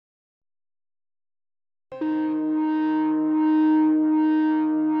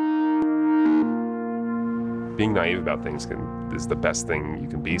being naive about things is the best thing you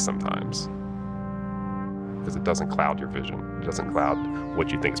can be sometimes, because it doesn't cloud your vision. It doesn't cloud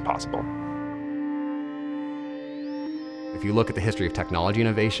what you think is possible. If you look at the history of technology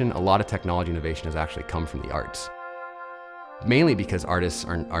innovation, a lot of technology innovation has actually come from the arts. Mainly because artists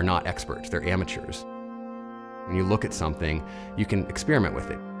are not experts, they're amateurs. When you look at something, you can experiment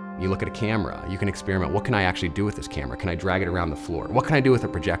with it. You look at a camera, you can experiment. What can I actually do with this camera? Can I drag it around the floor? What can I do with a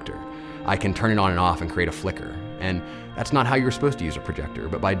projector? I can turn it on and off and create a flicker. And that's not how you're supposed to use a projector,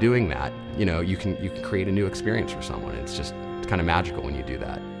 but by doing that, you can create a new experience for someone. It's kind of magical when you do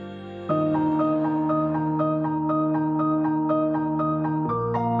that.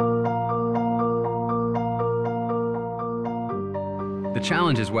 The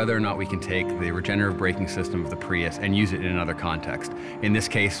challenge is whether or not we can take the regenerative braking system of the Prius and use it in another context. In this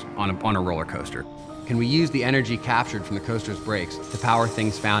case, on a roller coaster. Can we use the energy captured from the coaster's brakes to power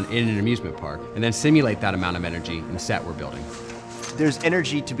things found in an amusement park, and then simulate that amount of energy in the set we're building? There's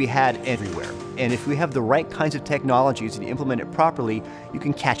energy to be had everywhere. And if we have the right kinds of technologies and you implement it properly, you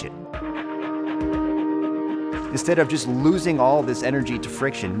can catch it. Instead of just losing all this energy to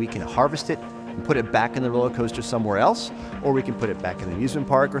friction, we can harvest it and put it back in the roller coaster somewhere else, or we can put it back in the amusement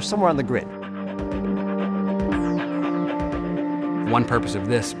park or somewhere on the grid. One purpose of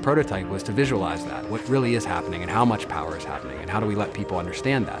this prototype was to visualize that, what really is happening and how much power is happening, and how do we let people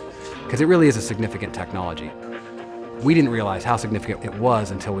understand that? Because it really is a significant technology. We didn't realize how significant it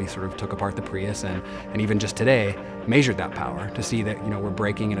was until we sort of took apart the Prius and even just today measured that power to see that we're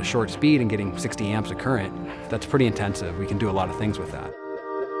braking at a short speed and getting 60 amps of current. That's pretty intensive. We can do a lot of things with that.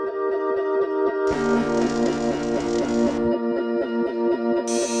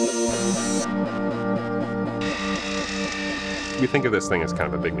 We think of this thing as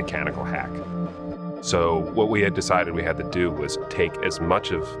kind of a big mechanical hack. So what we had decided we had to do was take as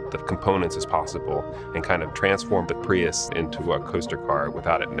much of the components as possible and kind of transform the Prius into a coaster car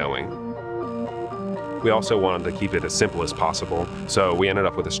without it knowing. We also wanted to keep it as simple as possible. So we ended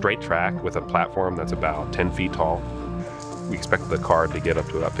up with a straight track with a platform that's about 10 feet tall. We expect the car to get up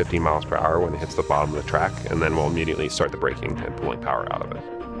to about 15 miles per hour when it hits the bottom of the track, and then we'll immediately start the braking and pulling power out of it.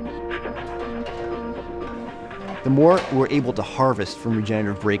 The more we're able to harvest from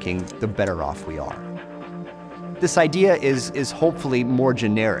regenerative braking, the better off we are. This idea is hopefully more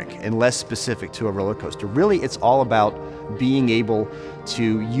generic and less specific to a roller coaster. Really, it's all about being able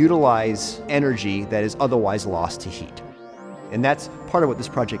to utilize energy that is otherwise lost to heat. And that's part of what this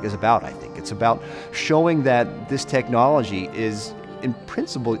project is about, I think. It's about showing that this technology is, in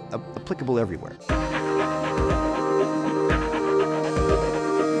principle, applicable everywhere.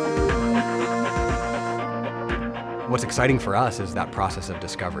 What's exciting for us is that process of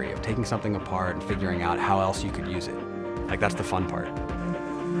discovery, of taking something apart and figuring out how else you could use it. Like, that's the fun part.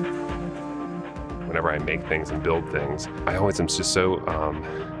 Whenever I make things and build things, I always am just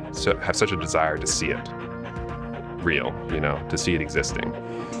have such a desire to see it real, to see it existing.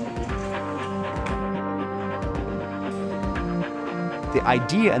 The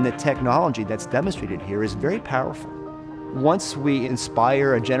idea and the technology that's demonstrated here is very powerful. Once we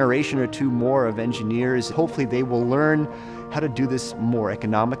inspire a generation or two more of engineers, hopefully they will learn how to do this more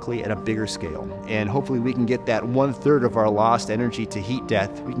economically at a bigger scale. And hopefully we can get that 1/3 of our lost energy to heat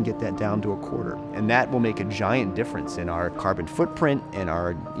death, we can get that down to 1/4. And that will make a giant difference in our carbon footprint and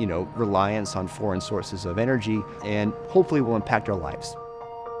our reliance on foreign sources of energy, and hopefully will impact our lives.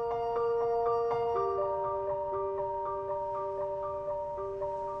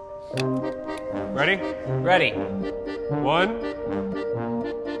 Ready? Ready. 1,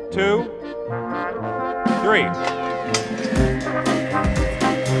 2, 3.